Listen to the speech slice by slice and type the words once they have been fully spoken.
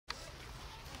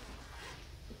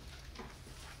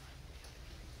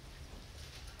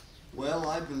Well,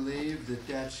 I believe that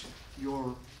that's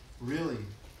your really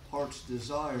heart's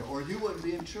desire, or you wouldn't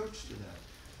be in church today.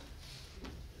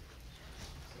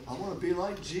 I want to be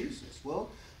like Jesus. Well,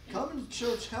 coming to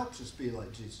church helps us be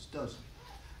like Jesus, doesn't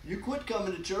it? You quit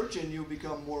coming to church and you'll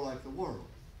become more like the world.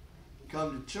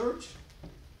 Come to church,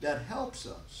 that helps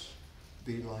us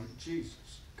be like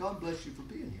Jesus. God bless you for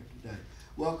being here today.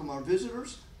 Welcome our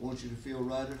visitors. I want you to feel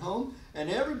right at home. And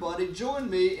everybody join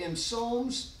me in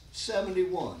Psalms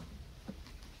 71.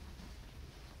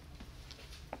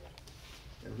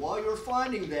 And while you're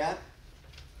finding that,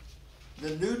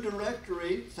 the new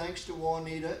directory, thanks to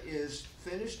Juanita, is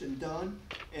finished and done.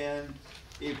 And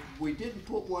if we didn't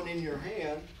put one in your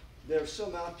hand, there's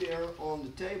some out there on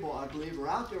the table, I believe, or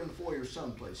out there in the foyer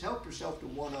someplace. Help yourself to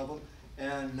one of them,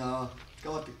 and it's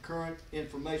got the current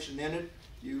information in it.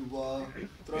 You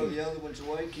throw the other ones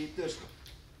away, keep this one,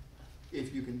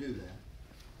 if you can do that.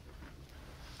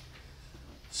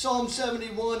 Psalm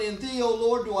 71, in thee, O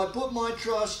Lord, do I put my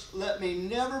trust. Let me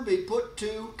never be put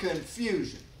to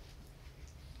confusion.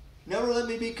 Never let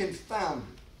me be confounded.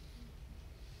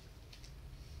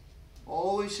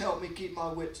 Always help me keep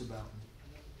my wits about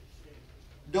me.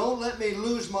 Don't let me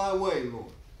lose my way,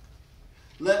 Lord.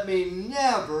 Let me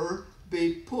never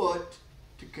be put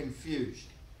to confusion.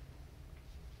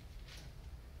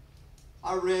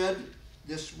 I read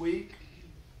this week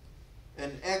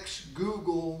an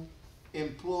ex-Google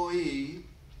employee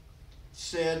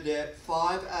said that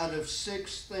 5 out of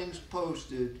 6 things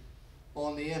posted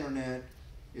on the internet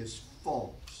is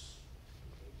false.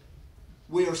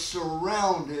 We are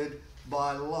surrounded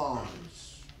by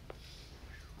lies.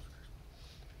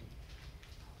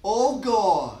 Oh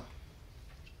God,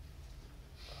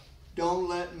 don't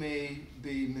let me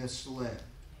be misled.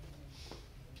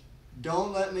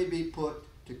 Don't let me be put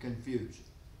to confusion.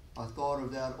 I thought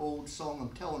of that old song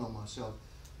I'm telling on myself.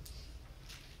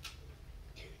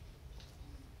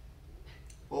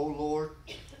 Oh Lord,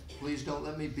 please don't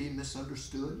let me be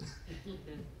misunderstood.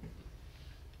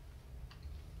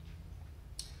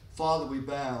 Father, we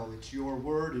bow. It's your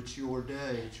word, it's your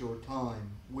day, it's your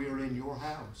time. We are in your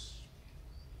house.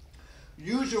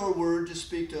 Use your word to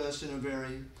speak to us in a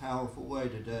very powerful way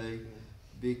today,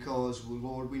 because,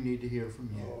 Lord, we need to hear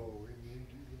from you.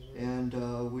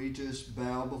 And we just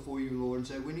bow before you, Lord, and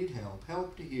say we need help.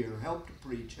 Help to hear, help to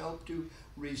preach, help to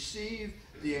receive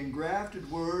the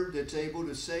engrafted word that's able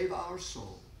to save our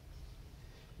soul.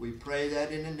 We pray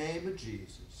that in the name of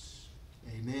Jesus.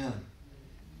 Amen.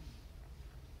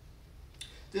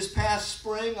 This past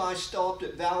spring, I stopped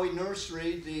at Valley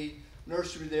Nursery, the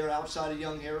nursery there outside of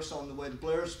Young Harris on the way to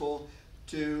Blairsville,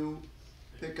 to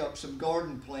pick up some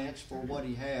garden plants for what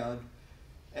he had.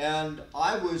 And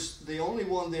I was the only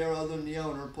one there other than the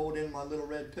owner, pulled in my little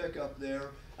red pickup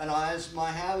there. And as my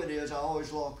habit is, I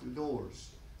always lock the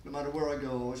doors. No matter where I go,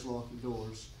 I always lock the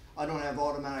doors. I don't have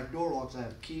automatic door locks. I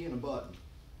have a key and a button.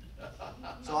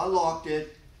 So I locked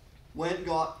it, went and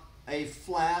got a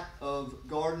flat of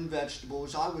garden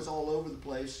vegetables. I was all over the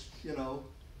place, you know,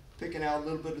 picking out a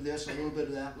little bit of this, a little bit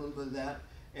of that, a little bit of that,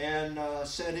 and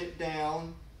set it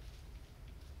down.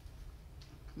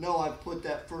 No, I put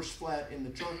that first flat in the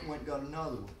trunk and went and got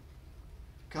another one.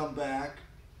 Come back,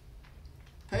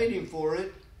 paid him for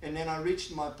it, and then I reached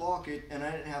in my pocket and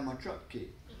I didn't have my truck key.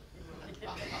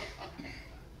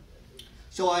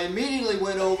 So I immediately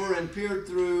went over and peered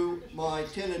through my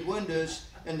tinted windows,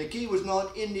 and the key was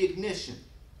not in the ignition.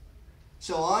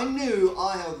 So I knew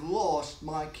I have lost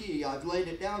my key. I've laid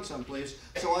it down someplace.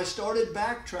 So I started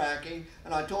backtracking,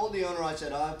 and I told the owner, I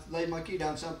said, I've laid my key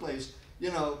down someplace.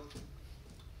 You know,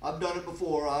 I've done it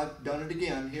before. I've done it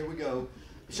again. Here we go.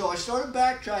 So I started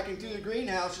backtracking through the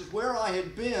greenhouses where I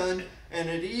had been, and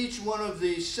at each one of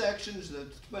these sections, the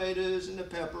tomatoes and the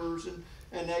peppers and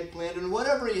eggplant and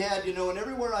whatever he had, you know, and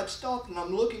everywhere I'd stopped and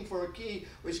I'm looking for a key,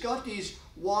 he's got these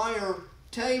wire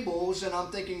tables, and I'm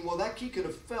thinking, well, that key could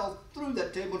have fell through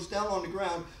that table. It's down on the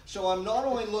ground. So I'm not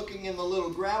only looking in the little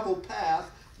gravel path,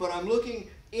 but I'm looking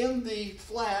in the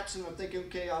flats, and I'm thinking,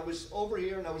 okay, I was over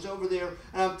here and I was over there,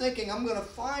 and I'm thinking I'm going to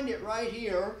find it right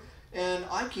here, and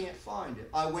I can't find it.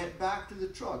 I went back to the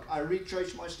truck. I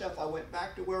retraced my stuff. I went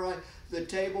back to the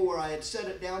table where I had set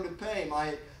it down to pay him.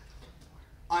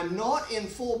 I'm not in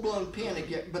full-blown panic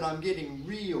yet, but I'm getting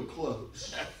real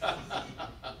close.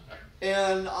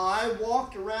 And I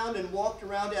walked around, and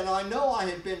I know I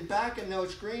had been back in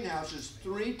those greenhouses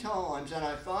 3 times, and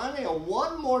I finally,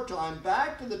 one more time,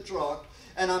 back to the truck,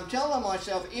 and I'm telling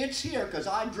myself, it's here, because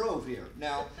I drove here.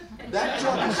 Now, that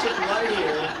truck is sitting right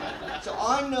here, so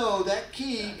I know that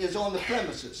key is on the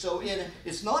premises. So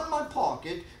it's not in my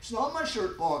pocket, it's not in my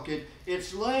shirt pocket,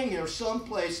 it's laying here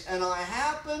someplace, and I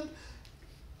happened,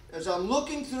 as I'm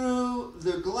looking through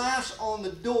the glass on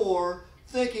the door,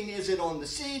 thinking, is it on the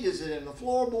seat? Is it in the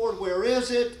floorboard? Where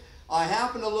is it? I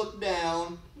happen to look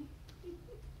down,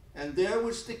 and there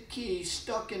was the key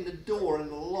stuck in the door in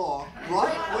the lock,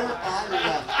 right where I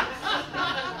left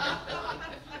it.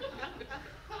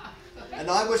 And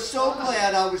I was so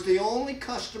glad I was the only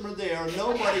customer there.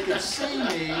 Nobody could see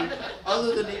me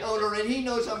other than the owner, and he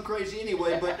knows I'm crazy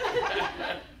anyway, but,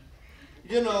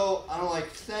 you know, I'm like,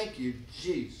 thank you,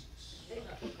 Jesus.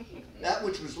 That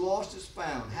which was lost is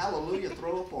found. Hallelujah,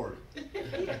 throw a party.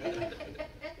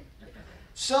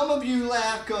 Some of you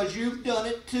laugh because you've done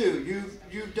it too.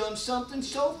 You've done something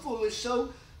so foolish,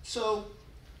 so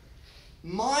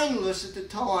mindless at the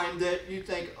time that you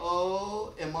think,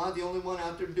 oh, am I the only one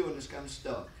out there doing this kind of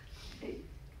stuff?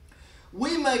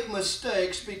 We make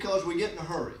mistakes because we get in a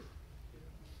hurry.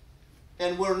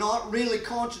 And we're not really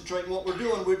concentrating what we're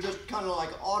doing. We're just kind of like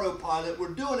autopilot. We're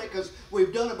doing it because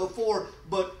we've done it before,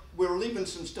 but we're leaving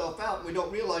some stuff out and we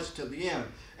don't realize it till the end.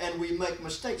 And we make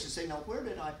mistakes and say, now where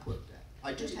did I put that?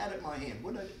 I just had it in my hand.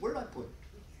 Where did I put it?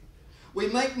 We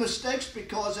make mistakes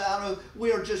because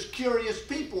we are just curious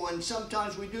people, and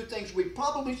sometimes we do things we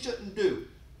probably shouldn't do.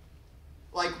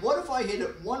 Like, what if I hit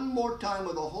it one more time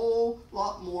with a whole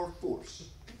lot more force?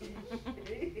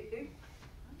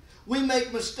 We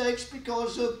make mistakes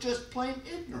because of just plain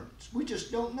ignorance. We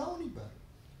just don't know any better.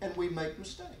 And we make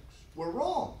mistakes. We're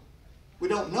wrong. We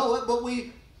don't know it, but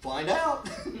we find out.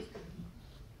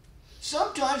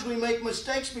 Sometimes we make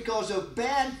mistakes because of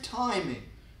bad timing.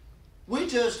 We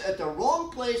just at the wrong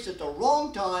place at the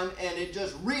wrong time, and it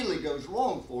just really goes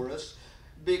wrong for us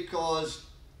because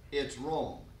it's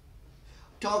wrong.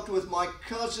 Talked with my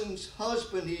cousin's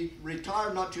husband. He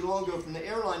retired not too long ago from the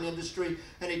airline industry,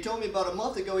 and he told me about a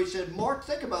month ago, he said, Mark,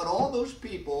 think about all those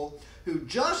people who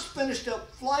just finished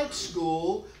up flight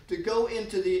school to go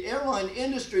into the airline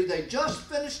industry. They just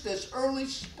finished this early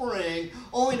spring,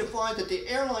 only to find that the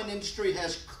airline industry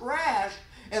has crashed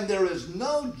and there is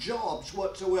no jobs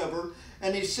whatsoever.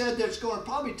 And he said that it's going to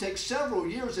probably take several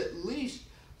years at least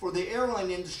for the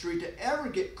airline industry to ever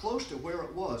get close to where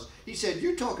it was. He said,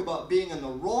 you talk about being in the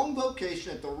wrong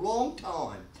vocation at the wrong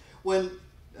time, when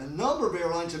a number of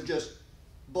airlines have just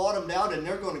bottomed out and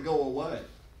they're going to go away.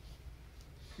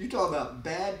 You talk about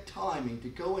bad timing to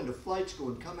go into flight school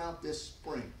and come out this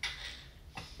spring.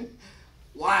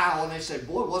 Wow, and they say,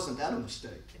 boy, wasn't that a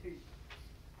mistake.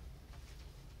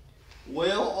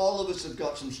 Well, all of us have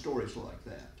got some stories like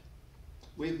that.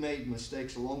 We've made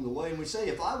mistakes along the way, and we say,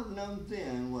 if I would have known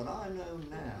then what I know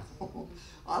now,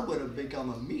 I would have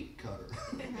become a meat cutter.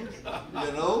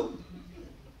 You know?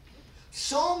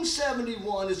 Psalm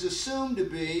 71 is assumed to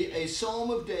be a psalm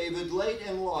of David late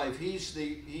in life.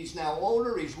 He's now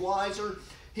older, he's wiser,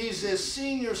 he's this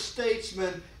senior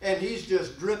statesman, and he's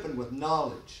just dripping with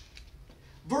knowledge.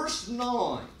 Verse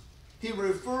 9, he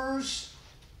refers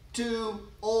to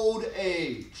old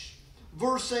age.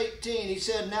 Verse 18, he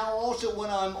said, now also when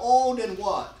I'm old and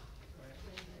what?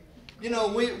 You know,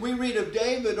 we read of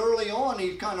David early on,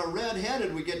 he's kind of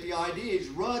red-headed. We get the idea he's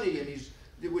ruddy,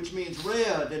 and which means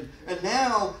red. And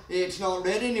now it's not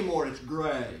red anymore, it's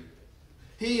gray.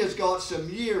 He has got some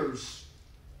years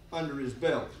under his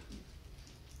belt.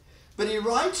 But he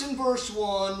writes in verse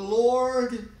 1,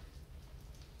 Lord,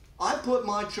 I put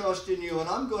my trust in you, and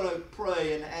I'm going to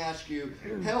pray and ask you,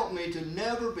 help me to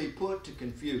never be put to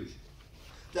confusion.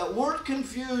 That word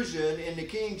confusion in the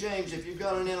King James, if you've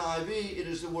got an NIV, it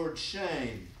is the word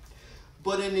shame.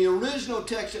 But in the original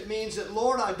text, it means that,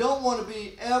 Lord, I don't want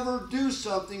to ever do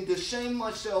something to shame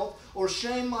myself or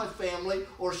shame my family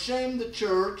or shame the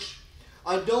church.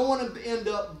 I don't want to end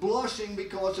up blushing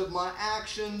because of my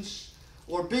actions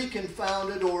or be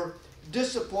confounded or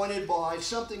disappointed by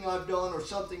something I've done or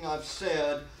something I've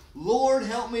said. Lord,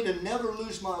 help me to never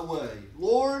lose my way.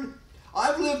 Lord,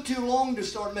 I've lived too long to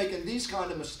start making these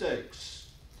kind of mistakes.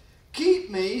 Keep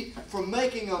me from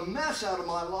making a mess out of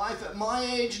my life at my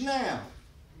age now.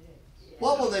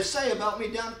 What will they say about me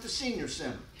down at the senior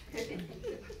center?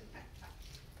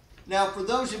 Now, for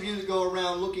those of you that go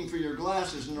around looking for your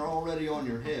glasses and they're already on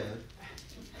your head,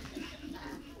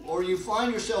 or you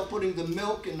find yourself putting the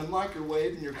milk in the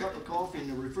microwave and your cup of coffee in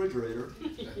the refrigerator,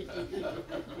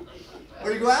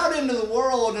 or you go out into the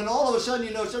world and all of a sudden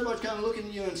you know somebody's kind of looking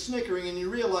at you and snickering, and you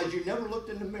realize you never looked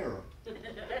in the mirror.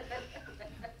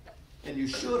 And you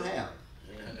should have.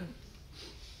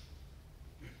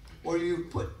 Or you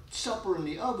put supper in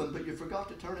the oven but you forgot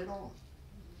to turn it on.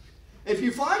 If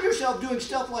you find yourself doing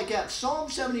stuff like that, Psalm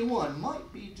 71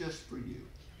 might be just for you.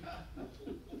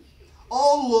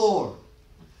 Oh Lord,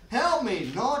 help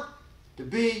me not to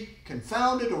be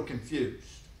confounded or confused.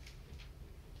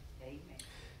 Amen.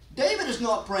 David is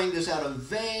not praying this out of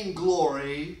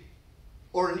vainglory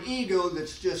or an ego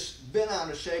that's just been out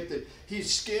of shape, that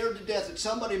he's scared to death that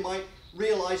somebody might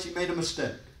realize he made a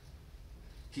mistake.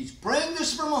 He's praying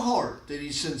this from a heart that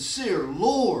he's sincere.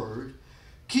 Lord,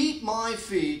 keep my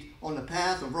feet on the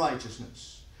path of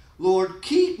righteousness. Lord,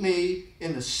 keep me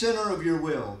in the center of your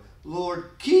will.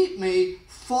 Lord, keep me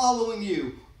following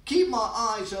you. Keep my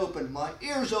eyes open, my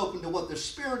ears open to what the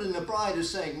Spirit and the bride is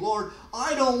saying. Lord,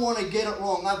 I don't want to get it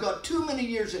wrong. I've got too many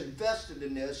years invested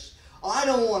in this. I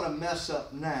don't want to mess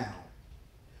up now.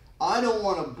 I don't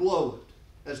want to blow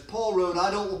it. As Paul wrote,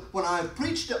 when I have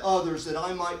preached to others, that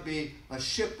I might be a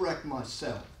shipwreck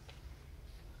myself.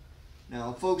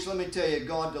 Now, folks, let me tell you,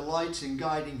 God delights in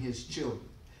guiding his children.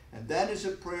 And that is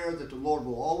a prayer that the Lord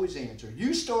will always answer.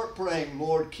 You start praying,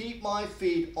 Lord, keep my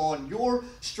feet on your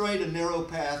straight and narrow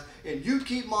path, and you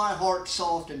keep my heart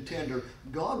soft and tender.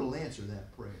 God will answer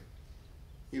that prayer.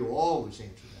 He will always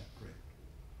answer that prayer.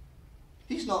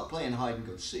 He's not playing hide and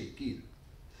go seek either.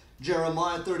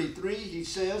 Jeremiah 33, he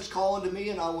says, call unto me,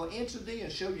 and I will answer thee,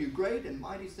 and show you great and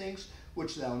mighty things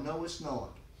which thou knowest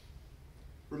not.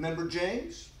 Remember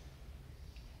James?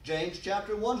 James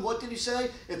chapter 1, what did he say?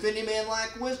 If any man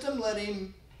lack wisdom, let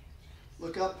him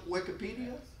look up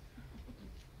Wikipedia,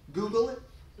 Google it.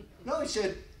 No, he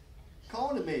said, call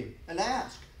unto me and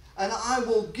ask, and I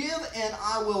will give, and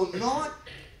I will not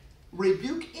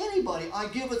rebuke anybody. I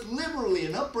giveth liberally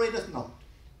and upbraideth not.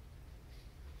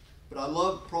 But I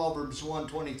love Proverbs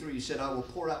 1:23. He said, I will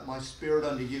pour out my spirit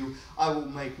unto you. I will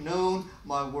make known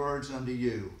my words unto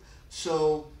you.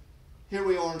 So here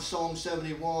we are in Psalm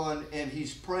 71, and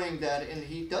he's praying that, and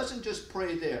he doesn't just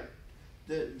pray there.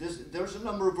 There's a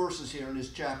number of verses here in this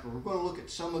chapter. We're going to look at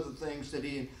some of the things that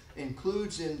he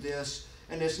includes in this,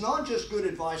 and it's not just good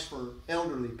advice for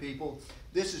elderly people.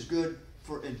 This is good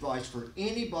for advice for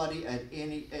anybody at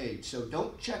any age. So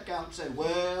don't check out and say,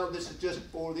 well, this is just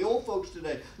for the old folks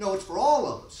today. No, it's for all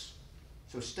of us.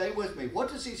 So stay with me. What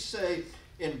does he say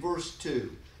in verse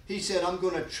 2? He said, I'm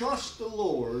going to trust the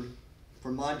Lord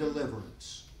for my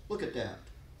deliverance. Look at that.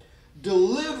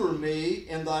 Deliver me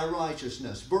in thy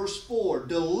righteousness. Verse 4,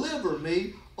 deliver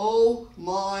me, O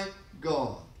my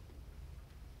God.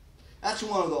 That's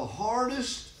one of the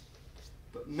hardest,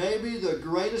 but maybe the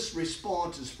greatest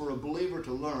responses for a believer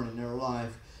to learn in their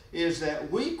life is that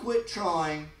we quit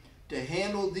trying to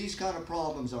handle these kind of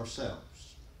problems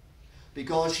ourselves.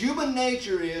 Because human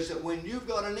nature is that when you've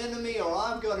got an enemy or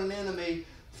I've got an enemy,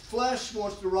 flesh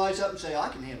wants to rise up and say, I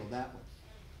can handle that one.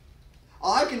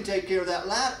 I can take care of that.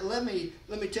 Let me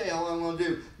tell you how I'm going to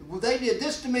do. Well, they did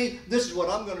this to me. This is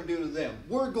what I'm going to do to them.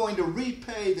 We're going to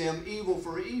repay them evil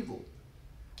for evil.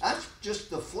 That's just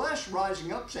the flesh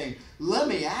rising up saying, let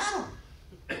me at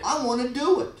them. I want to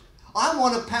do it. I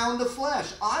want to pound the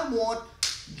flesh. I want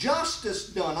justice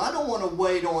done. I don't want to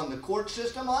wait on the court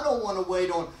system. I don't want to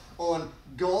wait on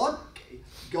God.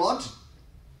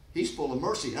 He's full of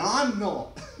mercy, and I'm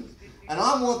not. And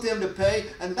I want them to pay.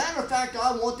 And matter of fact,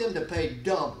 I want them to pay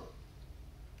double.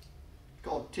 It's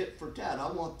called tit for tat. I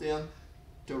want them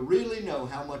to really know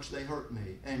how much they hurt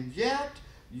me. And yet,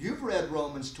 you've read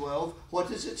Romans 12. What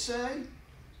does it say?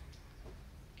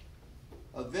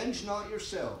 Avenge not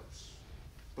yourselves,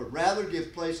 but rather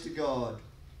give place to God.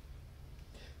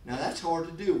 Now that's hard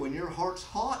to do when your heart's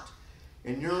hot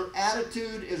and your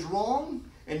attitude is wrong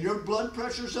and your blood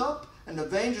pressure's up and the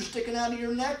veins are sticking out of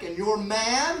your neck and you're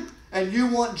mad and you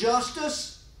want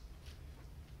justice.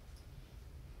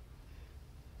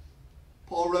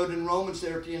 Paul wrote in Romans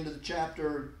there at the end of the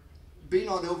chapter, be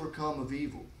not overcome of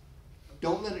evil.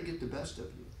 Don't let it get the best of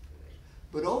you.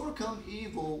 But overcome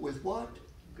evil with what?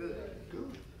 Good.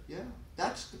 Good. Yeah.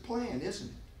 That's the plan, isn't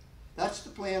it? That's the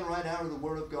plan right out of the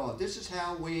Word of God. This is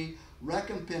how we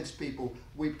recompense people.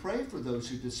 We pray for those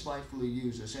who despitefully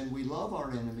use us, and we love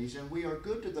our enemies, and we are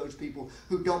good to those people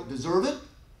who don't deserve it.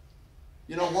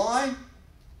 You know why?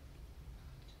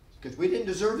 Because we didn't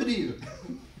deserve it either.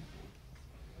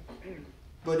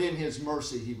 But in His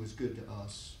mercy, He was good to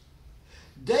us.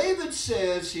 David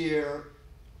says here,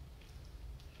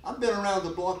 I've been around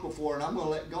the block before, and I'm going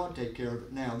to let God take care of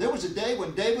it now. There was a day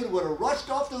when David would have rushed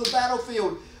off to the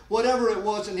battlefield, whatever it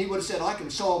was, and he would have said, I can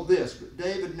solve this. But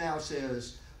David now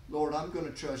says, Lord, I'm going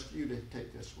to trust you to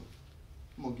take this one.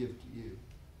 I'm going to give it to you.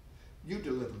 You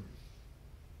deliver me.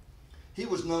 He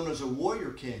was known as a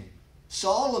warrior king.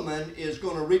 Solomon is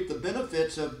going to reap the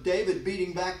benefits of David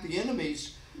beating back the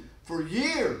enemies for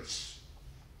years.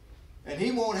 And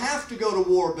he won't have to go to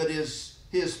war, but his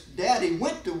daddy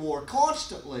went to war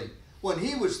constantly when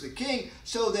he was the king,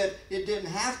 so that it didn't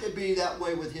have to be that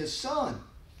way with his son.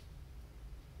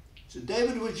 So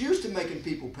David was used to making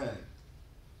people pay.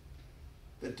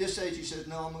 But at this age, he says,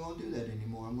 no, I'm not going to do that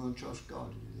anymore. I'm going to trust God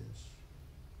to do this.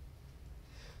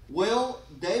 Well,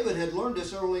 David had learned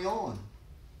this early on.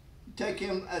 Take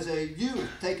him as a youth,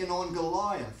 taking on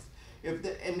Goliath.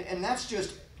 And that's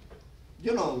just,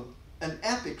 an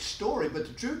epic story. But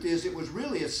the truth is, it was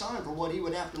really a sign for what he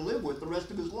would have to live with the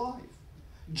rest of his life.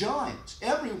 Giants,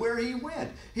 everywhere he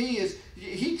went.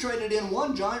 He traded in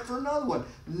one giant for another one.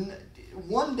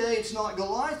 One day it's not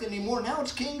Goliath anymore. Now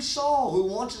it's King Saul who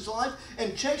wants his life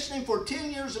and chasing him for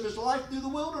 10 years of his life through the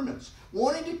wilderness,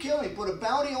 wanting to kill him, put a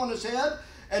bounty on his head,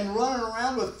 and running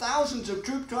around with thousands of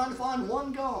troops trying to find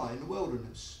one guy in the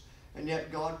wilderness. And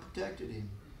yet God protected him.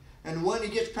 And when he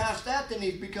gets past that, then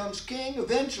he becomes king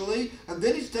eventually. And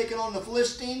then he's taken on the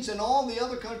Philistines and all the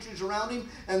other countries around him.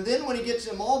 And then when he gets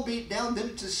them all beat down, then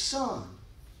it's his son.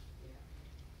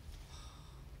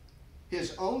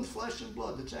 His own flesh and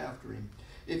blood that's after him.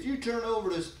 If you turn over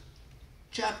to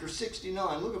chapter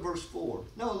 69, look at verse 4.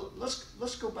 No,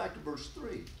 let's go back to verse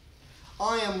 3.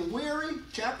 I am weary,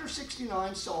 chapter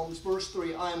 69, Psalms, verse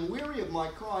 3. I am weary of my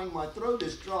crying, my throat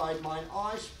is dried, mine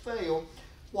eyes fail,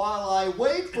 while I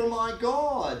wait for my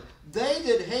God. They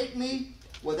that hate me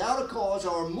without a cause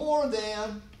are more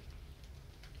than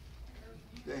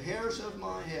the hairs of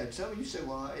my head. Some of you say,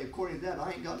 well, according to that,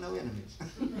 I ain't got no enemies.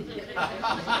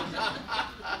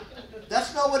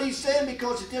 That's not what he's saying,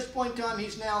 because at this point in time,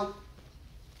 he's now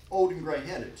old and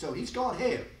gray-headed. So he's got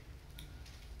hair.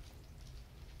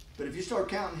 But if you start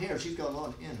counting hairs, he's got a lot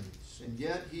of enemies. And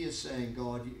yet he is saying,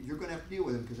 God, you're going to have to deal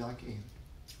with them because I can't.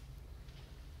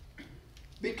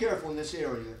 Be careful in this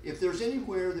area. If there's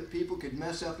anywhere that people could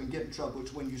mess up and get in trouble,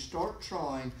 it's when you start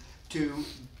trying to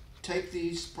take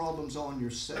these problems on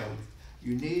yourself.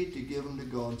 You need to give them to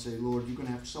God and say, Lord, you're going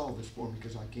to have to solve this for me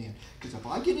because I can't. Because if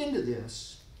I get into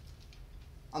this,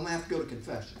 I'm going to have to go to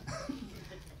confession.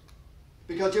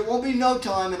 Because it won't be no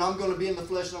time and I'm going to be in the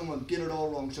flesh and I'm going to get it all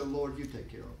wrong. So, Lord, you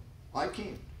take care of them. I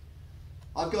can't.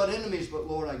 I've got enemies, but,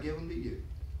 Lord, I give them to you.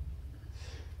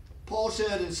 Paul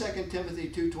said in 2 Timothy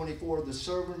 2:24, the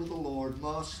servant of the Lord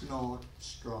must not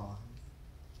strive.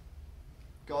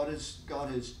 God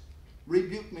has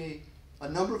rebuked me a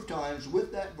number of times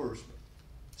with that verse.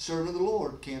 Servant of the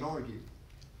Lord can't argue.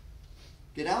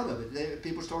 Get out of it.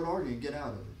 People start arguing, get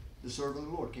out of it. The servant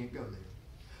of the Lord can't go there.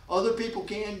 Other people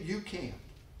can, you can't.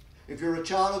 If you're a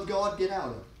child of God, get out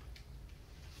of it.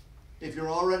 If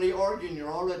you're already arguing, you're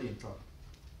already in trouble.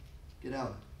 Get out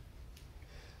of it.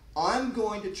 I'm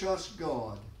going to trust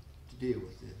God to deal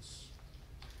with this.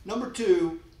 Number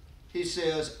 2, he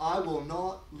says, I will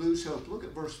not lose hope. Look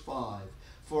at verse 5.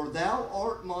 For thou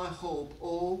art my hope,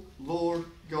 O Lord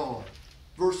God.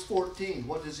 Verse 14,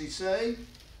 what does he say?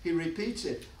 He repeats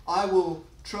it. I will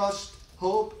trust,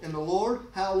 hope in the Lord.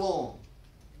 How long?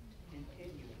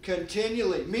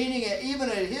 Continually. Meaning even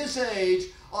at his age,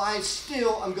 I'm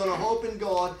going to hope in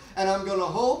God, and I'm going to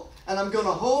hope, and I'm going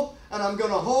to hope, and I'm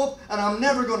going to hope, and I'm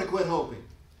never going to quit hoping.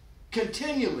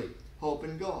 Continually hope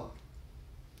in God.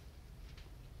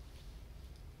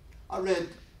 I read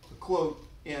a quote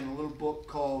in a little book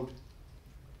called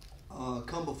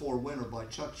Come Before Winter by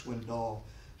Chuck Swindoll,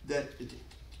 that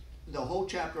the whole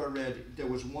chapter I read, there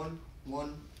was one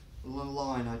little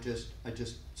line, I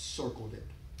just circled it.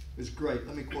 It was great.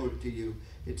 Let me quote it to you.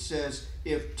 It says,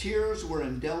 if tears were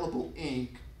indelible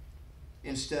ink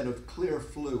instead of clear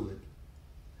fluid,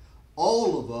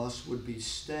 all of us would be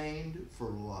stained for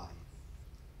life.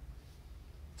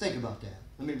 Think about that.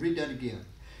 Let me read that again.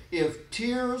 If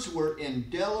tears were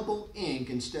indelible ink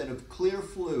instead of clear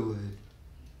fluid,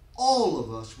 all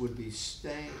of us would be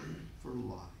stained for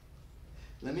life.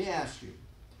 Let me ask you,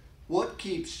 what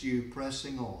keeps you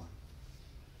pressing on?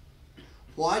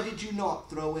 Why did you not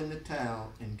throw in the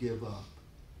towel and give up?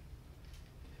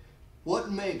 What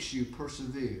makes you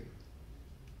persevere?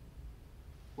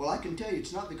 Well, I can tell you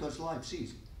it's not because life's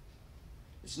easy.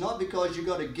 It's not because you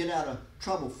got a get out of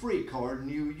trouble free card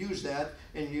and you use that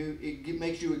and it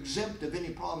makes you exempt of any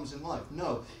problems in life.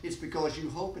 No, it's because you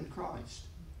hope in Christ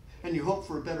and you hope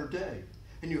for a better day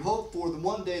and you hope for the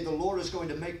one day the Lord is going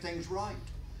to make things right.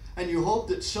 And you hope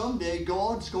that someday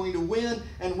God's going to win,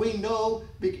 and we know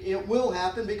it will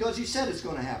happen because he said it's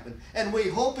going to happen. And we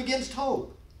hope against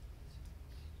hope.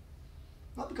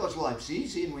 Not because life's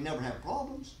easy and we never have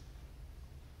problems.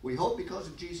 We hope because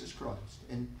of Jesus Christ.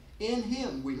 And in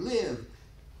him we live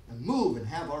and move and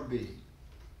have our being.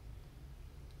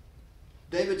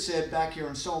 David said back here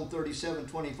in Psalm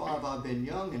 37:25, I've been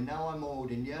young and now I'm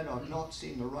old, and yet I've not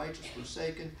seen the righteous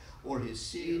forsaken or his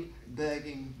seed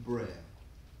begging bread.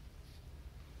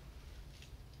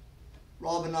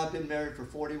 Rob and I have been married for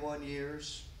 41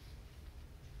 years.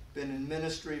 Been in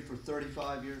ministry for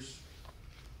 35 years.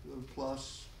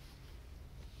 plus.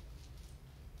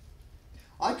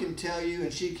 I can tell you,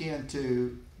 and she can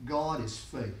too, God is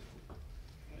faithful.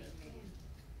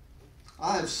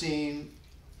 I have seen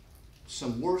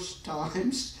some worst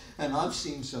times, and I've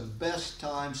seen some best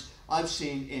times. I've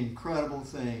seen incredible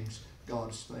things.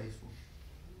 God is faithful.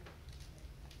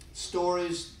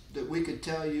 Stories that we could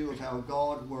tell you of how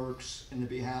God works in the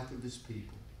behalf of His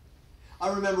people. I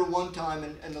remember one time,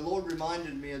 and the Lord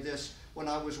reminded me of this when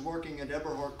I was working at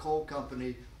Eberhard Coal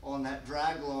Company on that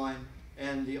drag line,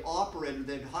 and the operator,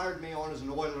 they'd hired me on as an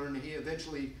oiler, and he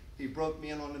eventually broke me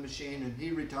in on the machine, and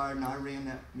he retired, and I ran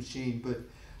that machine. But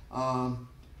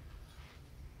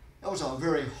that was a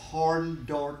very hard and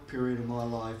dark period of my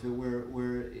life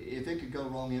where if it could go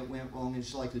wrong, it went wrong.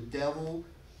 It's like the devil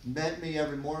met me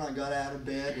every morning. I got out of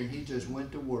bed, and he just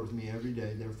went to work with me every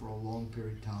day there for a long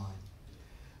period of time.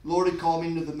 Lord had called me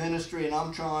into the ministry, and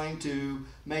I'm trying to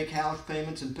make house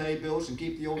payments and pay bills and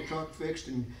keep the old truck fixed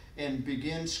and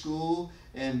begin school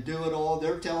and do it all.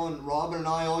 They're telling Robin and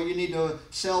I, oh, you need to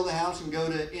sell the house and go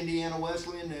to Indiana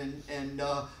Wesleyan and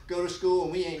go to school,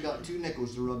 and we ain't got 2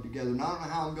 nickels to rub together. And I don't know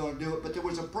how I'm going to do it, but there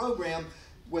was a program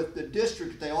with the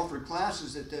district. They offered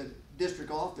classes at the district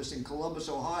office in Columbus,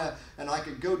 Ohio, and I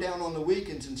could go down on the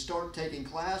weekends and start taking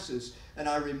classes. And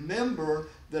I remember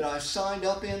that I signed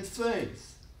up in faith.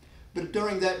 But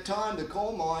during that time, the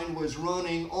coal mine was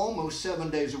running almost 7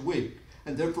 days a week.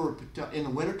 And therefore, in the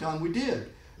wintertime, we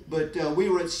did. But we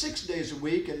were at 6 days a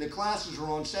week, and the classes were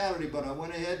on Saturday. But I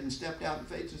went ahead and stepped out in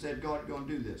faith and said, God, you're going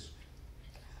to do this.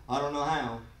 I don't know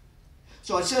how.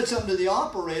 So I said something to the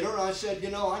operator, and I said,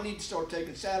 I need to start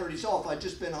taking Saturdays off. I'd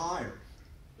just been hired.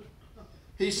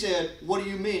 He said, what do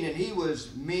you mean? And he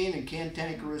was mean and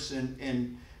cantankerous,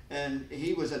 and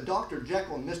he was a Dr.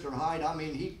 Jekyll and Mr. Hyde. I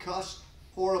mean, he cussed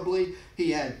horribly.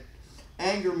 He had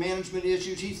anger management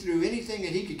issues. He threw anything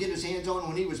that he could get his hands on.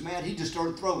 When he was mad, he just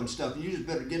started throwing stuff, and you just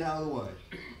better get out of the way.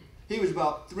 He was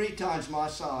about 3 times my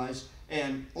size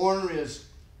and ornery as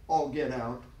all get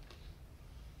out.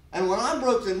 And when I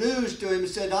broke the news to him and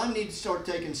said, I need to start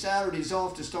taking Saturdays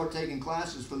off to start taking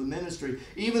classes for the ministry,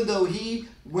 even though he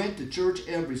went to church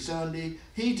every Sunday,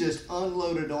 he just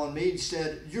unloaded on me. He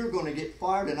said, you're going to get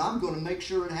fired, and I'm going to make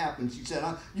sure it happens. He said,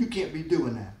 you can't be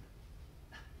doing that.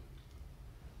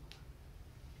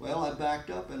 Well, I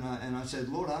backed up, and I said,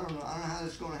 Lord, I don't know how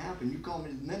this is going to happen. You called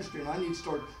me to the ministry, and I need to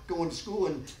start going to school,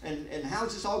 and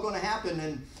how's this all going to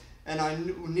happen? And I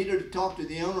needed to talk to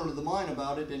the owner of the mine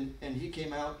about it, and he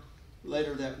came out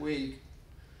later that week,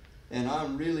 and I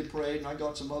really prayed, and I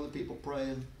got some other people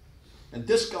praying. And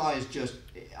this guy is just,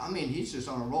 he's just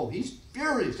on a roll. He's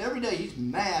furious. Every day he's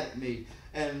mad at me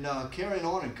and carrying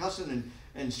on and cussing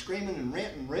and screaming and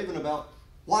ranting and raving about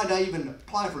why did I even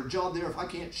apply for a job there if I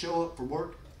can't show up for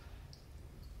work.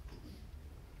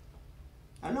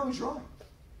 I know he's right.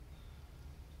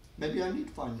 Maybe I need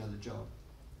to find another job.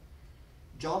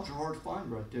 Jobs are hard to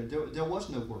find right there. There was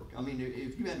no work.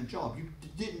 If you had a job, you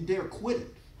didn't dare quit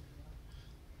it.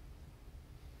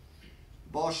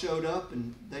 Boss showed up,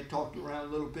 and they talked around a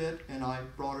little bit, and I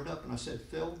brought it up, and I said,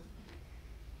 Phil,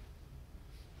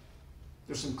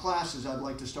 there's some classes I'd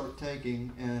like to start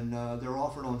taking, and they're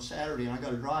offered on Saturday, and I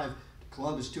got to drive to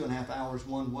Columbus 2.5 hours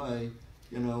one way,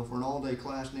 for an all-day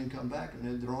class, and then come back,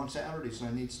 and they're on Saturdays, and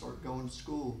I need to start going to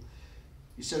school.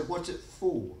 He said, what's it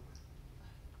for?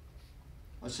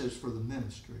 I said, it's for the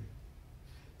ministry.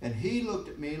 And he looked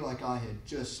at me like I had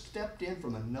just stepped in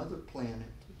from another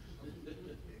planet.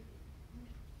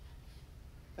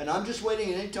 And I'm just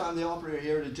waiting any time the operator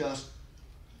here to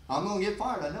I'm going to get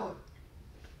fired, I know it.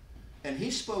 And he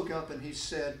spoke up and he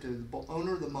said to the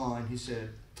owner of the mine, he said,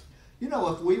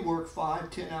 if we work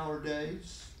 5 10-hour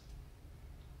days,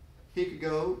 he could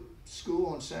go to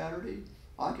school on Saturday,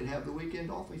 I could have the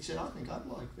weekend off. He said, I think I'd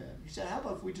like that. He said, how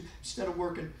about if we, instead of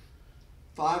working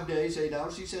 5 days, 8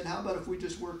 hours, he said, how about if we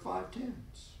just work 5 10s?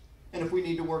 And if we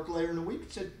need to work later in the week, he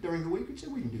said, during the week, he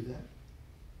said, we can do that.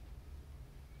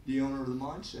 The owner of the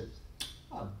mine said,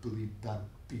 I believe that'd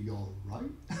be all right.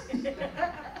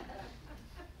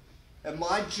 And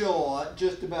my jaw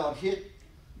just about hit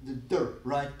the dirt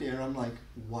right there. I'm like,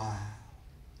 wow.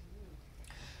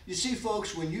 You see,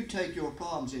 folks, when you take your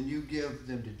problems and you give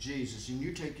them to Jesus, and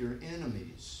you take your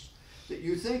enemies that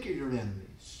you think are your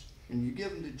enemies, and you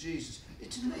give them to Jesus,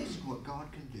 it's amazing what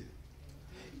God can do.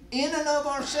 In and of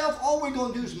ourselves, all we're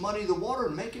going to do is muddy the water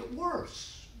and make it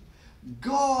worse.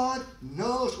 God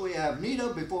knows what we have need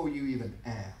of before you even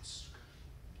ask.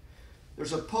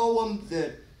 There's a poem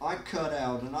that I cut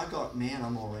out, and I thought, man,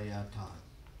 I'm already out of time.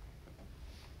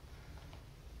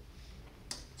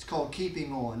 It's called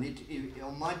Keeping On.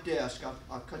 On my desk,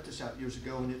 I cut this out years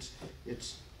ago, and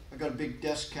it's I got a big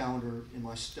desk counter in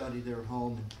my study there at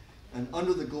home, and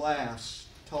under the glass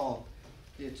top,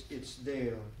 it's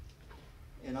there.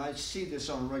 And I see this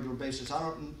on a regular basis. I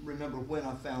don't remember when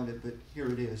I found it, but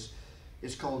here it is.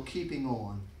 It's called Keeping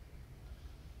On.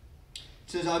 It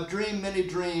says, I've dreamed many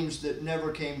dreams that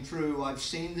never came true. I've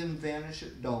seen them vanish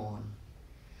at dawn.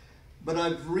 But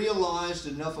I've realized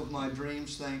enough of my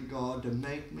dreams, thank God, to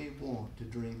make me want to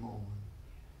dream on.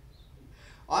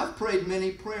 I've prayed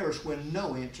many prayers when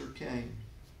no answer came.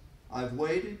 I've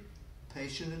waited,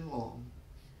 patient and long.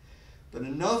 But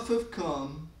enough have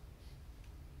come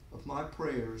of my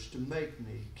prayers to make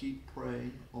me keep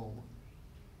praying on.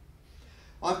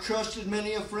 I've trusted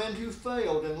many a friend who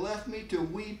failed and left me to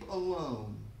weep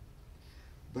alone.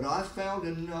 But I've found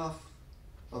enough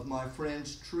of my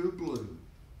friend's true blue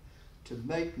to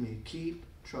make me keep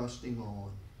trusting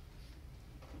on.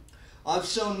 I've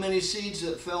sown many seeds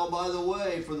that fell by the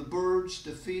way for the birds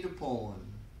to feed upon.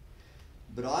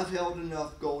 But I've held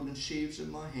enough golden sheaves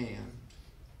in my hand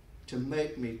to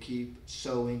make me keep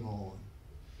sowing on.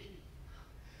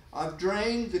 I've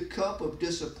drained the cup of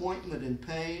disappointment and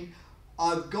pain.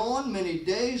 I've gone many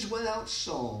days without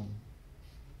song.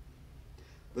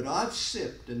 But I've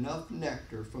sipped enough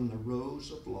nectar from the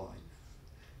rose of life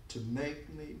to make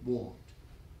me want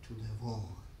to live on.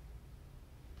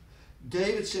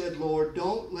 David said, Lord,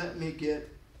 don't let me get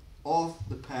off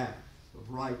the path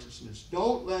of righteousness.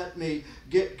 Don't let me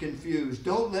get confused.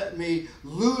 Don't let me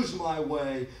lose my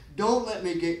way. Don't let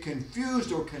me get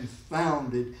confused or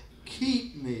confounded.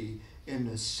 Keep me in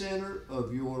the center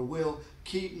of your will.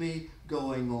 Keep me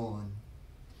going on.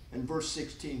 In verse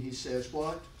 16 he says,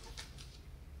 what?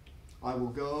 I will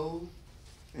go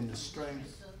in the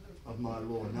strength of my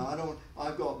Lord. Now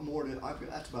I've got more to,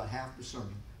 that's about half the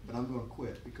sermon, but I'm going to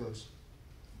quit because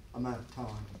I'm out of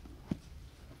time.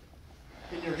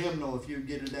 In your hymnal, if you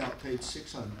get it out, page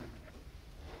 600.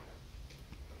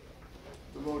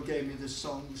 The Lord gave me this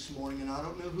song this morning, and I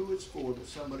don't know who it's for, but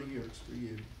somebody here, it's for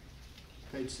you.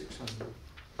 Page 600.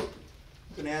 I'm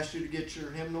going to ask you to get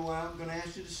your hymnal out. I'm going to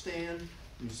ask you to stand.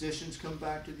 Musicians come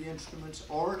back to the instruments.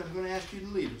 Art, I'm going to ask you to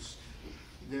lead us.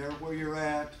 There where you're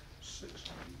at.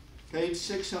 600. Page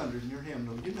 600 in your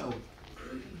hymnal. You know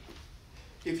it.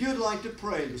 If you'd like to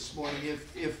pray this morning,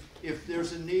 if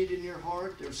there's a need in your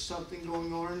heart, there's something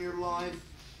going on in your life,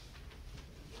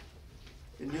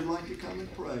 and you'd like to come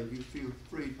and pray, you feel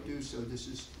free to do so. This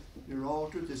is your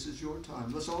altar. This is your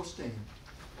time. Let's all stand.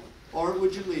 Art,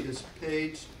 would you lead us?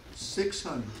 Page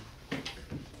 600.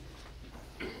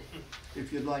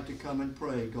 If you'd like to come and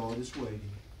pray, God is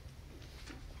waiting.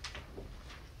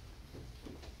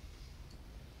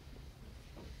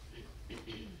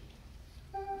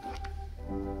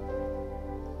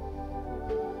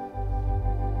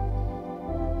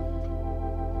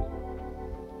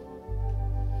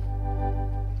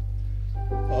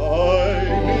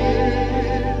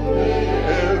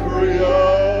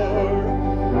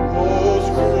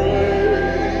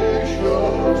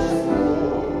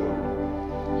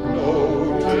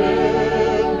 No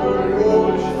tender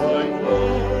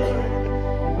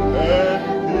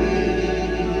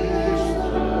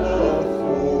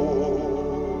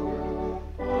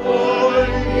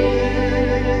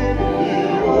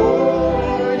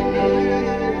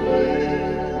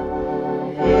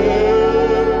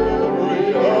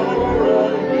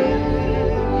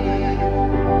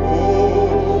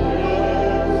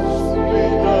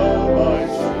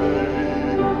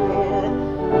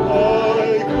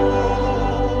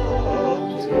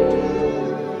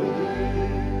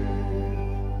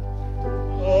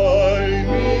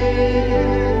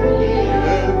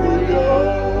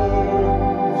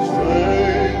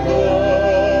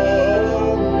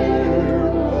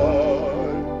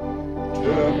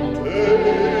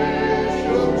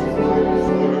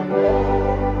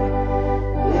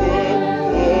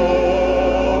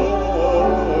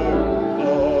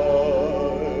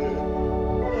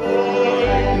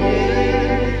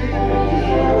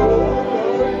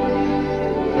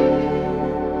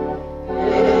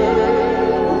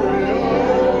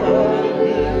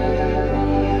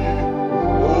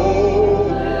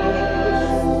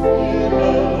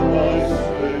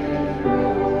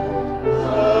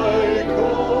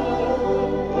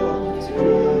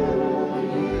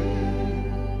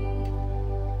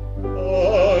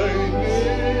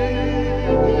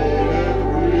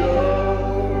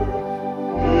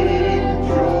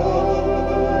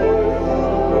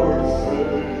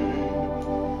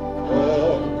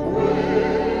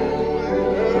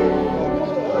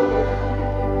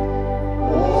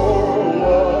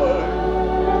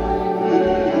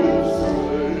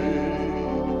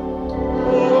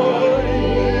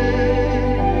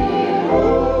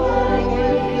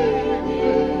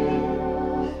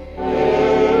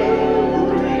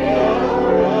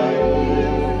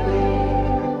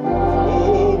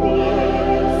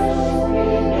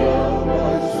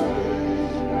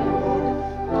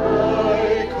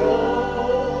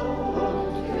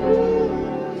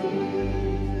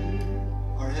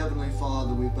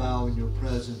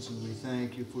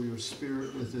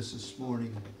us this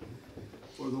morning,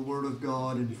 for the Word of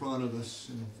God in front of us,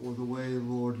 and for the way,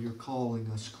 Lord, you're calling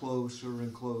us closer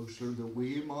and closer that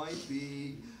we might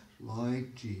be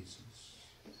like Jesus.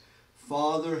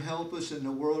 Father, help us in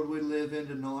the world we live in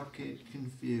to not get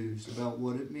confused about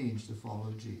what it means to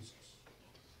follow Jesus.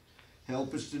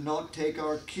 Help us to not take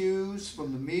our cues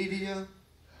from the media.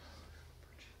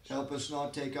 Help us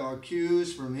not take our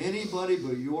cues from anybody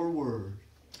but your Word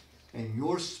and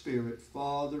your Spirit.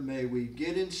 Father, may we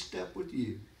get in step with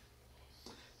you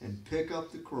and pick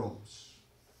up the cross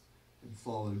and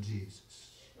follow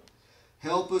Jesus.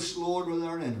 Help us, Lord, with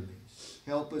our enemies.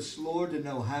 Help us, Lord, to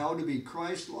know how to be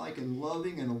Christ-like and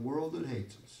loving in a world that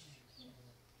hates us.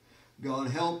 God,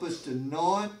 help us to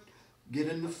not get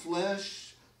in the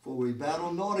flesh, for we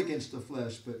battle not against the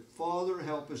flesh, but Father,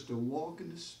 help us to walk in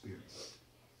the Spirit.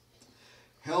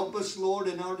 Help us, Lord,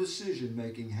 in our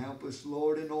decision-making. Help us,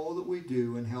 Lord, in all that we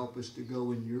do, and help us to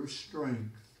go in your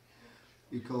strength,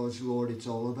 because, Lord, it's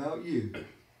all about you,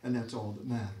 and that's all that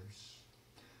matters.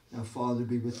 Now, Father,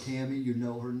 be with Tammy. You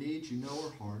know her needs. You know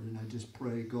her heart. And I just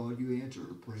pray, God, you answer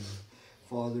her prayer.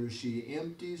 Father, she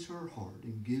empties her heart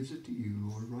and gives it to you,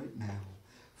 Lord, right now.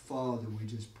 Father, we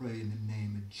just pray in the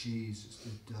name of Jesus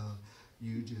that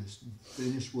you just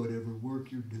finish whatever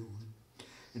work you're doing.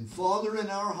 And Father, in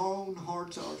our own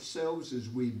hearts ourselves, as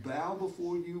we bow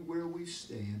before you where we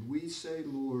stand, we say,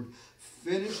 Lord,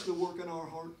 finish the work in our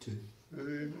heart too.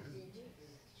 Amen.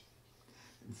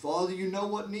 And Father, you know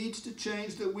what needs to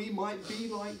change that we might be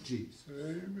like Jesus.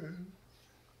 Amen.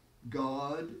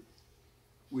 God,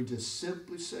 we just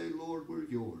simply say, Lord, we're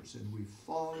yours, and we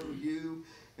follow you,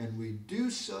 and we do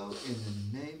so in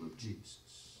the name of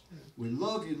Jesus. We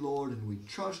love you, Lord, and we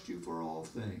trust you for all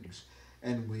things,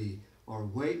 and we are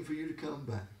waiting for you to come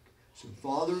back. So,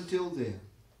 Father, until then,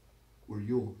 we're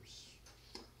yours.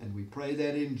 And we pray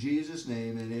that in Jesus'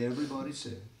 name, and everybody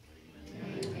said,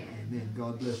 Amen. Amen.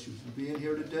 God bless you for being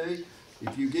here today.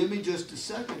 If you give me just a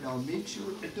second, I'll meet you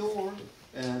at the door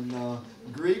and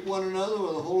greet one another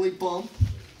with a holy pump.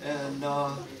 And,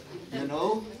 you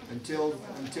know, until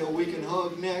we can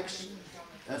hug next,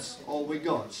 that's all we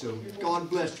got. So God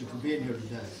bless you for being here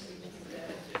today.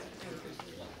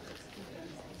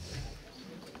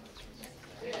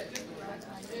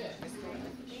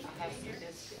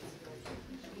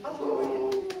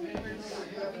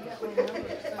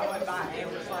 Oh,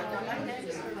 bye.